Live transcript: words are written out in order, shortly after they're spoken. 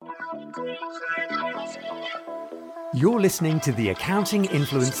You're listening to the Accounting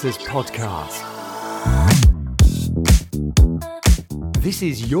Influencers Podcast. This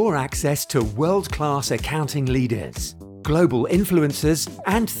is your access to world-class accounting leaders, global influencers,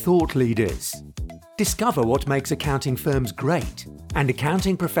 and thought leaders. Discover what makes accounting firms great and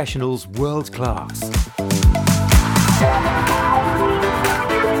accounting professionals world-class.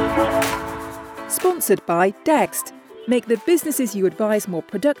 Sponsored by Dext. Make the businesses you advise more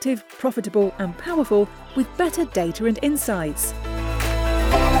productive, profitable, and powerful with better data and insights.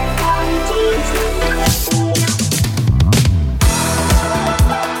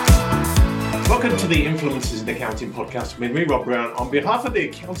 Welcome to the Influencers in Accounting podcast with me, Rob Brown. On behalf of the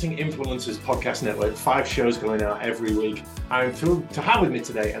Accounting Influencers Podcast Network, 5 shows going out every week. I'm thrilled to have with me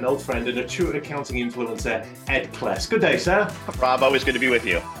today an old friend and a true accounting influencer, Ed Kless. Good day, sir. Rob, always good to be with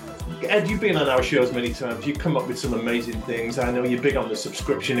you. Ed, you've been on our shows many times. You've come up with some amazing things. I know you're big on the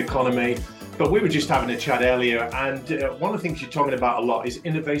subscription economy, but we were just having a chat earlier, and one of the things you're talking about a lot is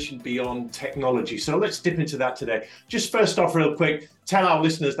innovation beyond technology. So let's dip into that today. Just first off, real quick, tell our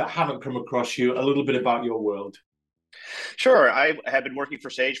listeners that haven't come across you a little bit about your world. Sure. I have been working for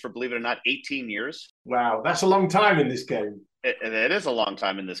Sage for, believe it or not, 18 years. Wow, that's a long time in this game. It is a long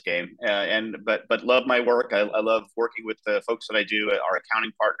time in this game, but love my work. I love working with the folks that I do, our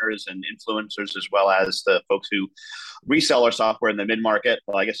accounting partners and influencers, as well as the folks who resell our software in the mid-market.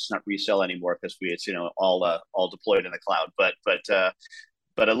 Well, I guess it's not resell anymore because it's all deployed in the cloud.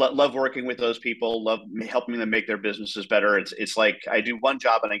 But I love working with those people. Love helping them make their businesses better. It's like I do one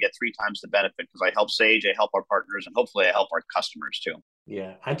job and I get 3 times the benefit because I help Sage, I help our partners, and hopefully I help our customers too.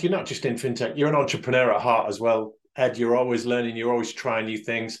 Yeah, and you're not just in fintech; you're an entrepreneur at heart as well. Ed, you're always learning, you're always trying new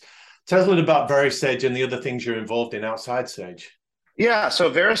things. Tell us a little about VeriSage and the other things you're involved in outside Sage. Yeah, so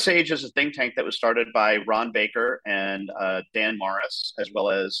VeriSage is a think tank that was started by Ron Baker and Dan Morris, as well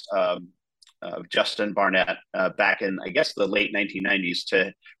as Justin Barnett back in, I guess, the late 1990s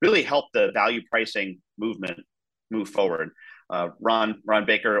to really help the value pricing movement move forward. Ron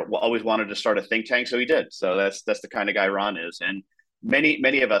Baker always wanted to start a think tank, so he did. So that's the kind of guy Ron is. And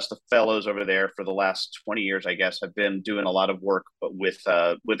many of us, the fellows over there for the last 20 years, I guess, have been doing a lot of work with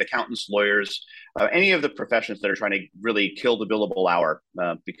accountants, lawyers, any of the professions that are trying to really kill the billable hour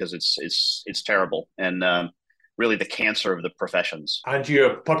because it's terrible and really the cancer of the professions. And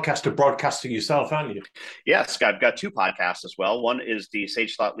you're a podcaster, broadcaster yourself, aren't you? Yes, I've got 2 podcasts as well. One is the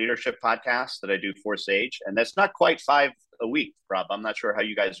Sage Thought Leadership podcast that I do for Sage, and that's not quite 5 a week, Rob. I'm not sure how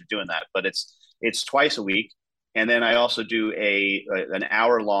you guys are doing that, but it's twice a week. And then I also do an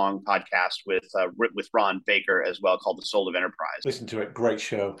hour-long podcast with Ron Baker as well, called The Soul of Enterprise. Listen to it, great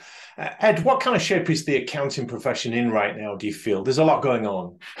show. Ed, what kind of shape is the accounting profession in right now, do you feel? There's a lot going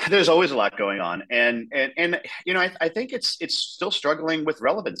on. There's always a lot going on. And I think it's still struggling with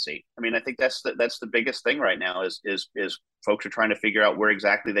relevancy. I mean, I think that's the biggest thing right now is folks are trying to figure out where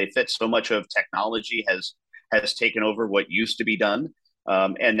exactly they fit. So much of technology has taken over what used to be done.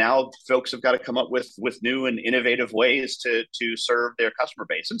 And now folks have got to come up with new and innovative ways to serve their customer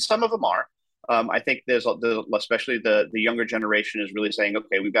base. And some of them are. I think especially the younger generation is really saying,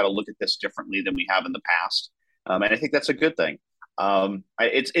 okay, we've got to look at this differently than we have in the past. And I think that's a good thing.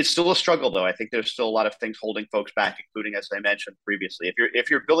 It's still a struggle, though. I think there's still a lot of things holding folks back, including, as I mentioned previously,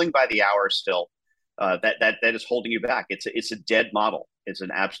 if you're billing by the hour still, that is holding you back. It's a dead model. It's an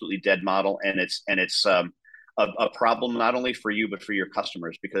absolutely dead model. And it's a problem not only for you, but for your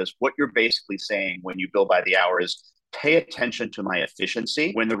customers, because what you're basically saying when you bill by the hour is pay attention to my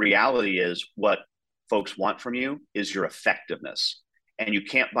efficiency, when the reality is what folks want from you is your effectiveness. And you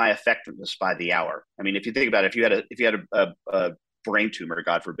can't buy effectiveness by the hour. I mean, if you think about it, if you had a brain tumor,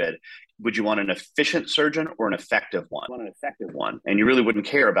 God forbid, would you want an efficient surgeon or an effective one? You want an effective one. And you really wouldn't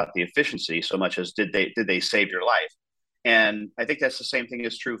care about the efficiency so much as did they save your life. And I think that's the same thing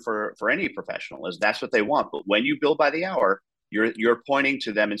is true for any professional, is that's what they want. But when you bill by the hour, you're pointing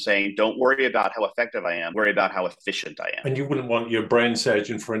to them and saying, don't worry about how effective I am, worry about how efficient I am. And you wouldn't want your brain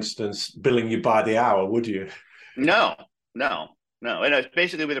surgeon, for instance, billing you by the hour, would you? No. And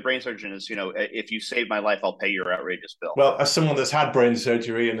basically with a brain surgeon is, if you save my life, I'll pay your outrageous bill. Well, as someone that's had brain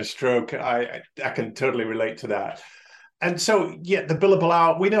surgery and a stroke, I can totally relate to that. And so, yeah, the billable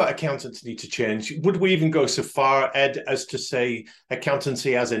hour, we know accountants need to change. Would we even go so far, Ed, as to say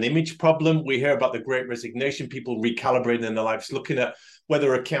accountancy as an image problem? We hear about the Great Resignation, people recalibrating their lives, looking at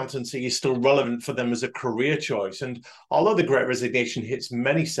whether accountancy is still relevant for them as a career choice. And although the Great Resignation hits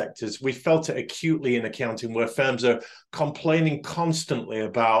many sectors, we felt it acutely in accounting, where firms are complaining constantly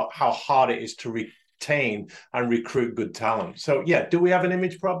about how hard it is to retain and recruit good talent. So yeah, do we have an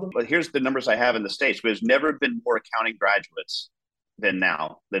image problem? But here's the numbers I have in the States. There's never been more accounting graduates than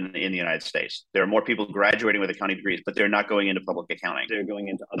in the United States. There are more people graduating with accounting degrees, but they're not going into public accounting. They're going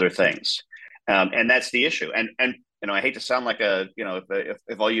into other things. And that's the issue. And I hate to sound like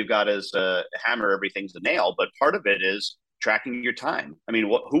if all you've got is a hammer, everything's a nail, but part of it is tracking your time. I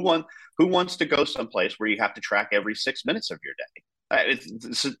mean, who wants to go someplace where you have to track every 6 minutes of your day?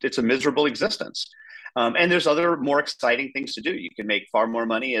 It's a miserable existence. And there's other more exciting things to do. You can make far more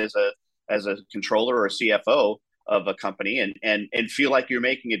money as a controller or a CFO of a company and feel like you're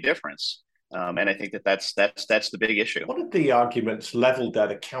making a difference. And I think that's the big issue. One of the arguments leveled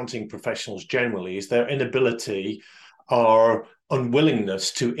at accounting professionals generally is their inability or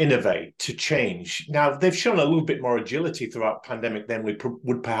unwillingness to innovate, to change. Now, they've shown a little bit more agility throughout the pandemic than we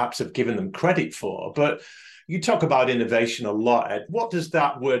would perhaps have given them credit for. But you talk about innovation a lot, Ed. What does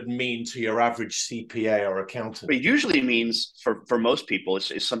that word mean to your average CPA or accountant? It usually means for most people is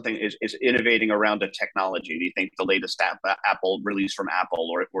innovating around a technology. Do you think the latest Apple release from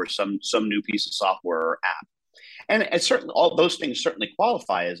Apple or some new piece of software or app? And certainly all those things certainly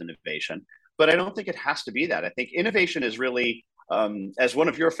qualify as innovation, but I don't think it has to be that. I think innovation is really, as one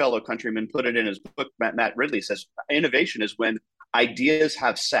of your fellow countrymen put it in his book, Matt Ridley says, innovation is when ideas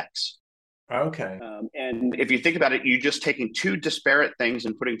have sex. Okay. And if you think about it, you're just taking two disparate things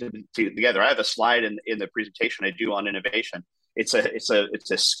and putting them together. I have a slide in the presentation I do on innovation. It's a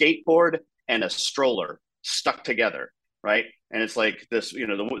skateboard and a stroller stuck together, right? And it's like this,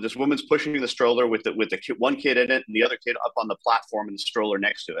 this woman's pushing the stroller with the one kid in it and the other kid up on the platform and the stroller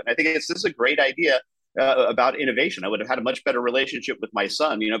next to it. And I think this is a great idea about innovation. I would have had a much better relationship with my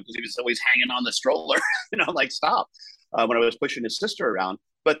son, because he was always hanging on the stroller, like stop when I was pushing his sister around.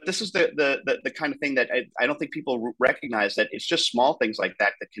 But this is the kind of thing that I don't think people recognize, that it's just small things like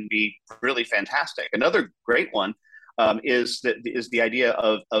that can be really fantastic. Another great one is the idea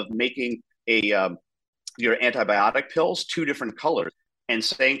of making your antibiotic pills 2 different colors and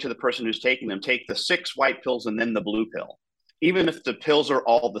saying to the person who's taking them, take the 6 white pills and then the blue pill, even if the pills are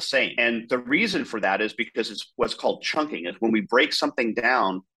all the same. And the reason for that is because it's what's called chunking. Is when we break something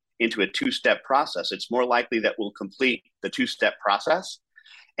down into a 2-step process, it's more likely that we'll complete the 2-step process.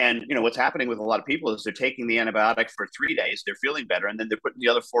 And what's happening with a lot of people is they're taking the antibiotic for 3 days, they're feeling better, and then they're putting the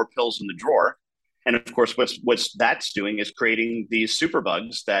other 4 pills in the drawer. And of course, what's that's doing is creating these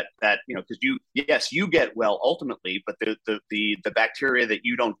superbugs that because you get well ultimately, but the bacteria that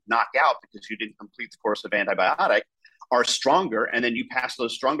you don't knock out because you didn't complete the course of antibiotic are stronger, and then you pass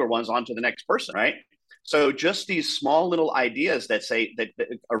those stronger ones on to the next person, right? So just these small little ideas that say that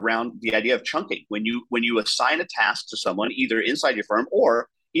around the idea of chunking, when you assign a task to someone, either inside your firm or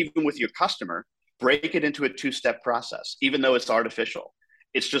even with your customer, break it into a 2-step process, even though it's artificial.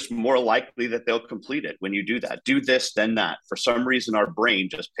 It's just more likely that they'll complete it when you do that. Do this, then that. For some reason, our brain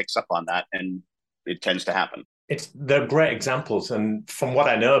just picks up on that, and it tends to happen. They're great examples. And from what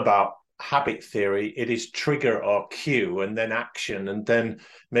I know about habit theory, it is trigger or cue, and then action, and then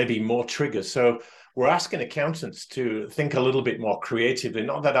maybe more triggers. So we're asking accountants to think a little bit more creatively.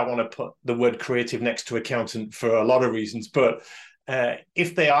 Not that I want to put the word creative next to accountant for a lot of reasons, but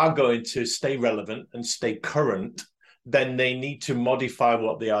if they are going to stay relevant and stay current, then they need to modify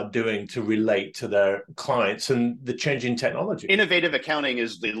what they are doing to relate to their clients and the changing technology. Innovative accounting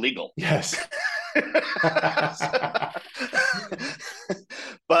is illegal. Yes.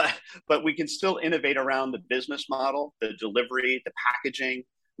 But we can still innovate around the business model, the delivery, the packaging.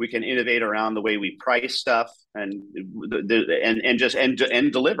 We can innovate around the way we price stuff and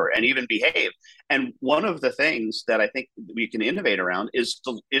deliver and even behave. And one of the things that I think we can innovate around is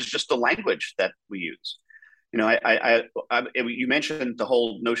just the language that we use. You mentioned the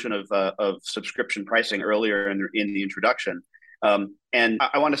whole notion of subscription pricing earlier in the introduction. And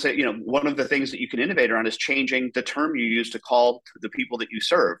I want to say, one of the things that you can innovate around is changing the term you use to call the people that you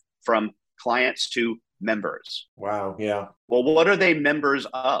serve from clients to members. Wow. Yeah. Well, what are they members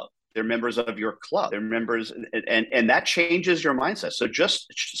of? They're members of your club. They're members, and that changes your mindset. So just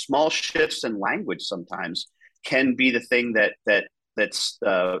small shifts in language sometimes can be the thing that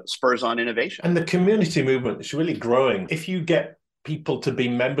spurs on innovation. And the community movement is really growing. If you get people to be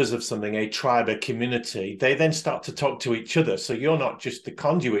members of something, a tribe, a community, they then start to talk to each other. So you're not just the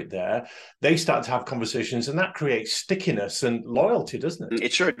conduit there. They start to have conversations, and that creates stickiness and loyalty, doesn't it?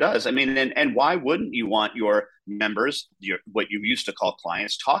 It sure does. I mean, and why wouldn't you want your members, what you used to call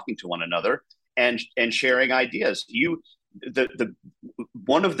clients, talking to one another and sharing ideas?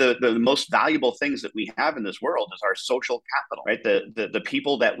 One of the most valuable things that we have in this world is our social capital, right? The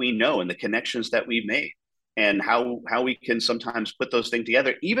people that we know and the connections that we've made. And how we can sometimes put those things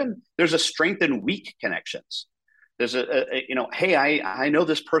together. Even there's a strength in weak connections. There's hey, I know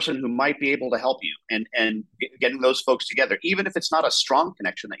this person who might be able to help you, and getting those folks together, even if it's not a strong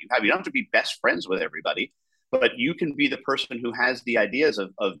connection that you have. You don't have to be best friends with everybody, but you can be the person who has the ideas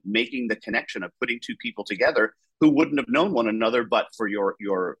of making the connection, of putting two people together who wouldn't have known one another but for your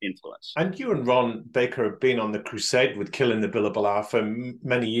influence. And you and Ron Baker have been on the crusade with killing the billable hour for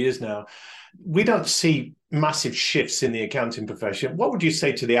many years now. We don't see massive shifts in the accounting profession. What would you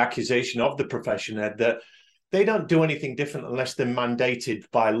say to the accusation of the profession, Ed, that they don't do anything different unless they're mandated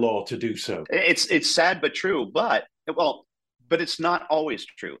by law to do so? It's sad but true, but it's not always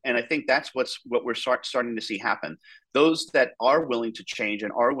true. And I think that's what we're starting to see happen. Those that are willing to change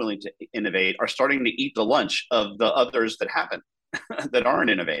and are willing to innovate are starting to eat the lunch of the others that haven't, that aren't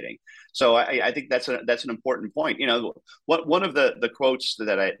innovating. So I think that's an important point. One of the quotes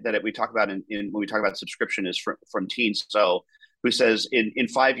that we talk about in when we talk about subscription is from Teen So, who says in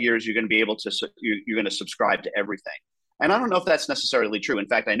 5 years you're going to be able to you're going to subscribe to everything. And I don't know if that's necessarily true. In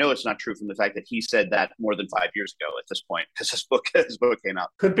fact, I know it's not true from the fact that he said that more than 5 years ago at this point, because his book came out.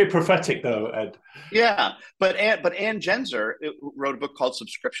 Could be prophetic, though, Ed. Yeah, but Ann Genzer wrote a book called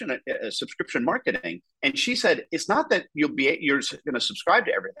Subscription Marketing, and she said it's not that you're going to subscribe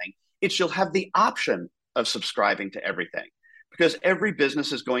to everything; it's you'll have the option of subscribing to everything, because every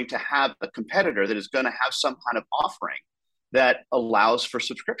business is going to have a competitor that is going to have some kind of offering that allows for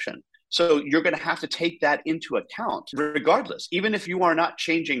subscription. So you're going to have to take that into account regardless. Even if you are not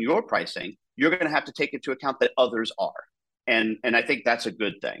changing your pricing, you're going to have to take into account that others are. And I think that's a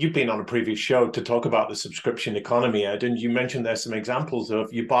good thing. You've been on a previous show to talk about the subscription economy, Ed, and you mentioned there's some examples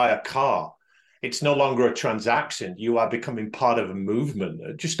of you buy a car. It's no longer a transaction. You are becoming part of a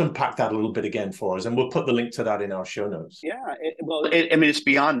movement. Just unpack that a little bit again for us, and we'll put the link to that in our show notes. Yeah, it's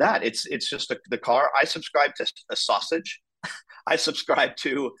beyond that. It's just the car. I subscribe to a sausage. I subscribe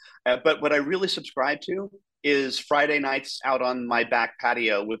to, but what I really subscribe to is Friday nights out on my back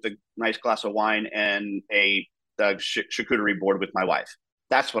patio with a nice glass of wine and a charcuterie board with my wife.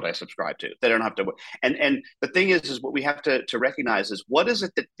 That's what I subscribe to. They don't have to. And the thing is what we have to recognize is, what is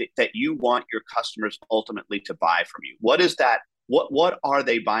it that you want your customers ultimately to buy from you? What is that? What are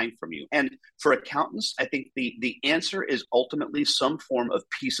they buying from you? And for accountants, I think the answer is ultimately some form of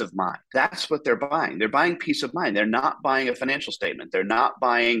peace of mind. That's what they're buying. They're buying peace of mind. They're not buying a financial statement. They're not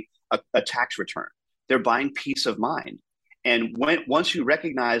buying a tax return. They're buying peace of mind. And once you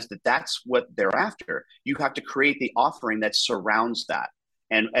recognize that that's what they're after, you have to create the offering that surrounds that.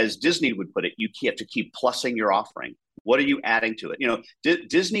 And as Disney would put it, you have to keep plussing your offering. What are you adding to it?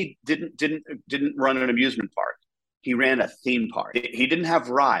 Disney didn't run an amusement park. He ran a theme park. He didn't have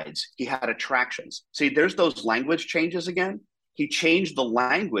rides. He had attractions. See, there's those language changes again. He changed the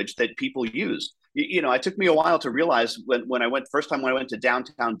language that people use. It took me a while to realize when I went to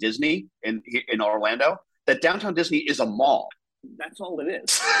downtown Disney in Orlando, that downtown Disney is a mall. That's all it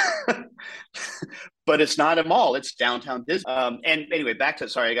is. But it's not a mall. It's downtown Disney. And anyway,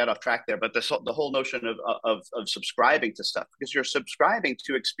 sorry, I got off track there. But the whole notion of subscribing to stuff, because you're subscribing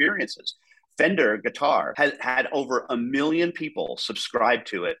to experiences. Fender guitar has had over 1 million people subscribe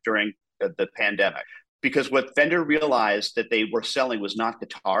to it during the pandemic, because what Fender realized that they were selling was not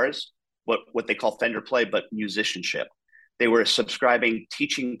guitars, what they call Fender Play, but musicianship. They were subscribing,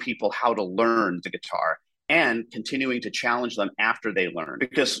 teaching people how to learn the guitar and continuing to challenge them after they learn.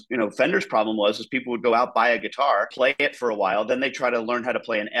 Because, Fender's problem was people would go out, buy a guitar, play it for a while, then they try to learn how to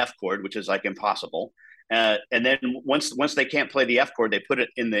play an F chord, which is like impossible. And then once they can't play the F chord, they put it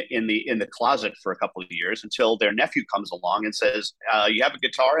in the closet for a couple of years until their nephew comes along and says, "You have a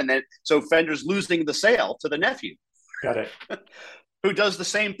guitar," and then so Fender's losing the sale to the nephew. Got it. Who does the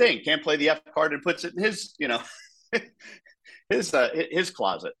same thing? Can't play the F chord and puts it in his his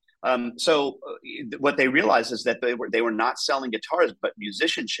closet. So what they realized is that they were not selling guitars but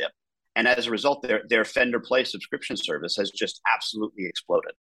musicianship, and as a result, their Fender Play subscription service has just absolutely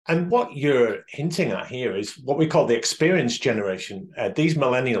exploded. And what you're hinting at here is what we call the experience generation. These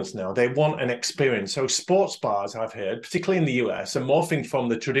millennials now, they want an experience. So sports bars, I've heard, particularly in the US, are morphing from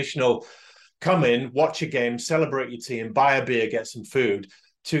the traditional come in, watch a game, celebrate your team, buy a beer, get some food,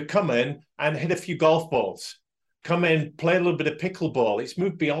 to come in and hit a few golf balls. Come in, play a little bit of pickleball. It's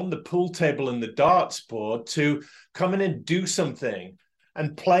moved beyond the pool table and the darts board to come in and do something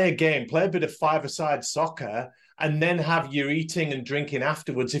and play a game, play a bit of five-a-side soccer, and then have your eating and drinking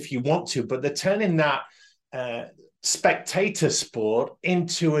afterwards if you want to. But they're turning that spectator sport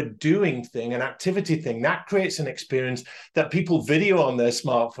into a doing thing, an activity thing. That creates an experience that people video on their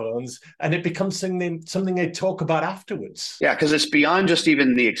smartphones, and it becomes something they talk about afterwards. Yeah, because it's beyond just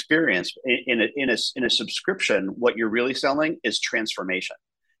even the experience. In a subscription, what you're really selling is transformation.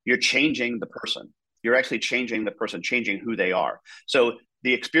 You're changing the person. You're actually changing the person, changing who they are. So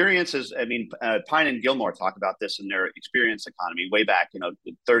the experiences, Pine and Gilmore talk about this in their experience economy way back,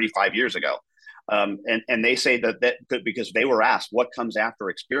 35 years ago. And they say that because they were asked what comes after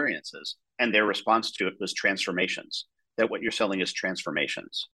experiences, and their response to it was transformations, that what you're selling is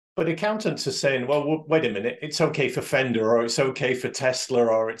transformations. But accountants are saying, well, wait a minute, it's okay for Fender, or it's okay for Tesla,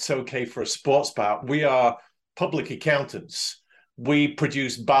 or it's okay for a sports bar. We are public accountants. We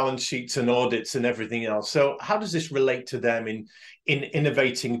produce balance sheets and audits and everything else. So how does this relate to them in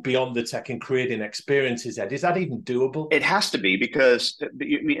innovating beyond the tech and creating experiences, Ed? Is that even doable? It has to be, because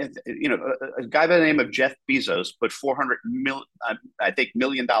a guy by the name of Jeff Bezos put $400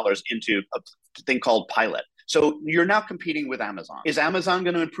 million into a thing called Pilot. So you're now competing with Amazon. Is Amazon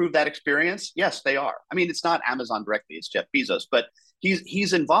going to improve that experience? Yes, they are. I mean, it's not Amazon directly, it's Jeff Bezos, but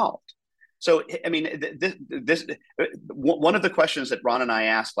he's involved. So, I mean, this one of the questions that Ron and I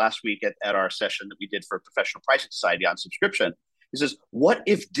asked last week at our session that we did for Professional Pricing Society on subscription, he says, what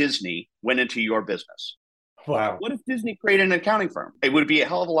if Disney went into your business? Wow. What if Disney created an accounting firm? It would be a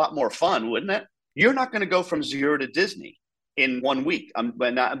hell of a lot more fun, wouldn't it? You're not going to go from zero to Disney in 1 week.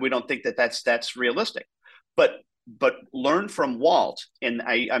 We don't think that that's realistic. But learn from Walt, and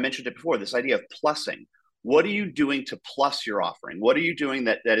I mentioned it before, this idea of plussing. What are you doing to plus your offering? What are you doing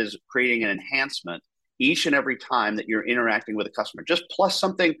that is creating an enhancement each and every time that you're interacting with a customer? Just plus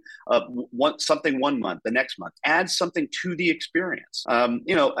something, one month, the next month. Add something to the experience.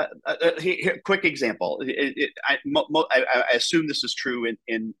 Quick example. I assume this is true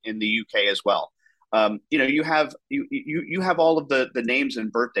in the UK as well. You have all of the names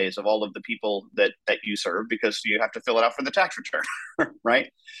and birthdays of all of the people that you serve, because you have to fill it out for the tax return,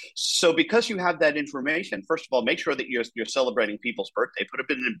 right? So because you have that information, first of all, make sure that you're celebrating people's birthday. Put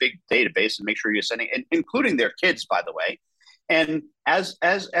it in a big database and make sure you're sending, including their kids, by the way. And as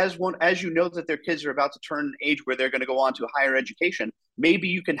you know that their kids are about to turn an age where they're going to go on to higher education, maybe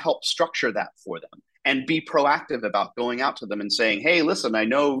you can help structure that for them and be proactive about going out to them and saying, hey, listen, I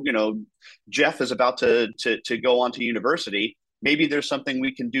know, Jeff is about to go on to university. Maybe there's something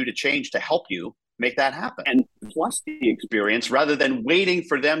we can do to change to help you make that happen. And plus the experience, rather than waiting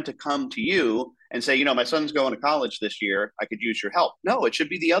for them to come to you and say, my son's going to college this year, I could use your help. No, it should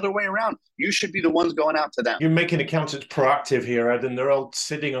be the other way around. You should be the ones going out to them. You're making accountants proactive here, Ed, and they're all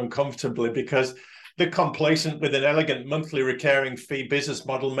sitting uncomfortably because they're complacent with an elegant monthly recurring fee business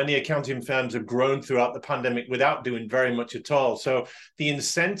model. Many accounting firms have grown throughout the pandemic without doing very much at all. So the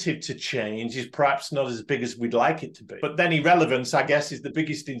incentive to change is perhaps not as big as we'd like it to be. But then irrelevance, I guess, is the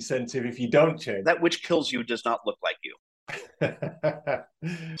biggest incentive if you don't change. That which kills you does not look like you.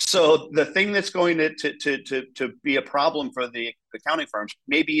 So the thing that's going to be a problem for the accounting firms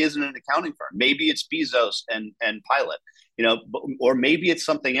maybe isn't an accounting firm. Maybe it's Bezos and Pilot, or maybe it's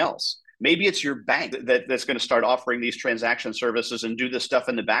something else. Maybe it's your bank that's going to start offering these transaction services and do this stuff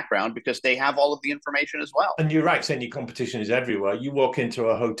in the background because they have all of the information as well. And you're right, saying your competition is everywhere. You walk into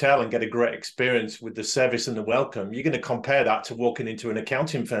a hotel and get a great experience with the service and the welcome. You're going to compare that to walking into an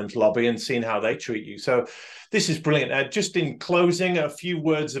accounting firm's lobby and seeing how they treat you. So this is brilliant. Just in closing, a few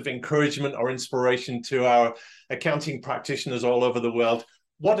words of encouragement or inspiration to our accounting practitioners all over the world.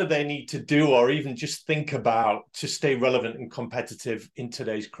 What do they need to do or even just think about to stay relevant and competitive in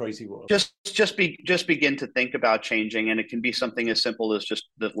today's crazy world? Just begin to think about changing, and it can be something as simple as just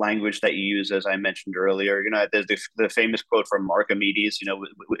the language that you use, as I mentioned earlier. There's the famous quote from Archimedes.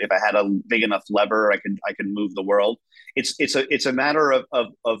 If I had a big enough lever, I can move the world. It's a matter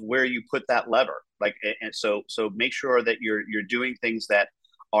of where you put that lever. And so make sure that you're doing things that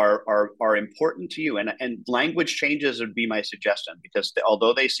are important to you, and language changes would be my suggestion, because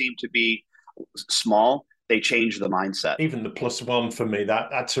although they seem to be small, they change the mindset. Even the +1 for me,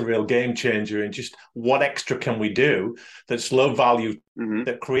 that's a real game changer. And just what extra can we do that's low value,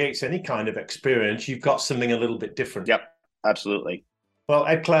 that creates any kind of experience? You've got something a little bit different. Yep, absolutely. Well,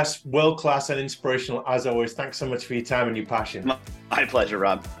 Ed Kless, world class and inspirational as always. Thanks so much for your time and your passion. My pleasure,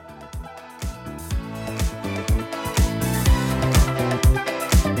 Rob.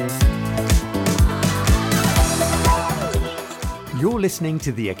 You're listening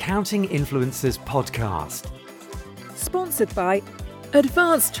to the Accounting Influencers podcast. Sponsored by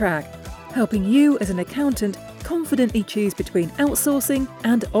Advanced Track, helping you as an accountant confidently choose between outsourcing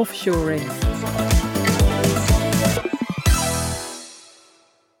and offshoring.